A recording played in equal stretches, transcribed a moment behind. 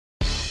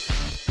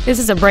This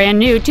is a brand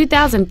new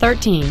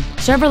 2013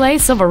 Chevrolet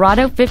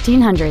Silverado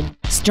 1500.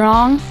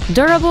 Strong,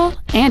 durable,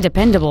 and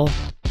dependable.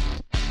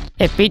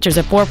 It features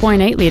a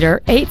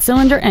 4.8-liter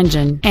 8-cylinder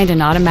engine and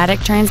an automatic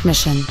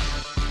transmission.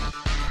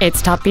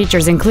 Its top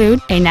features include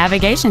a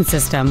navigation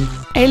system,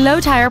 a low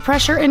tire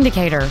pressure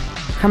indicator,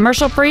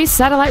 commercial-free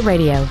satellite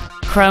radio,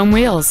 chrome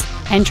wheels,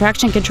 and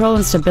traction control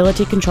and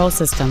stability control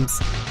systems.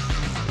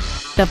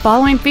 The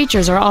following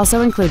features are also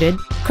included: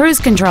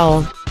 cruise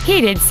control,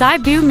 heated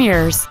side view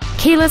mirrors,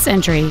 keyless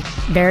entry,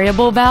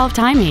 variable valve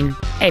timing,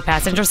 a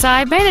passenger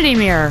side vanity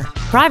mirror,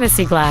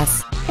 privacy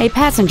glass, a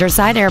passenger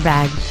side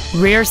airbag,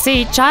 rear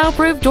seat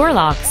child-proof door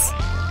locks.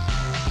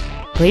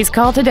 Please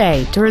call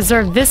today to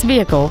reserve this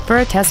vehicle for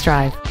a test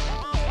drive.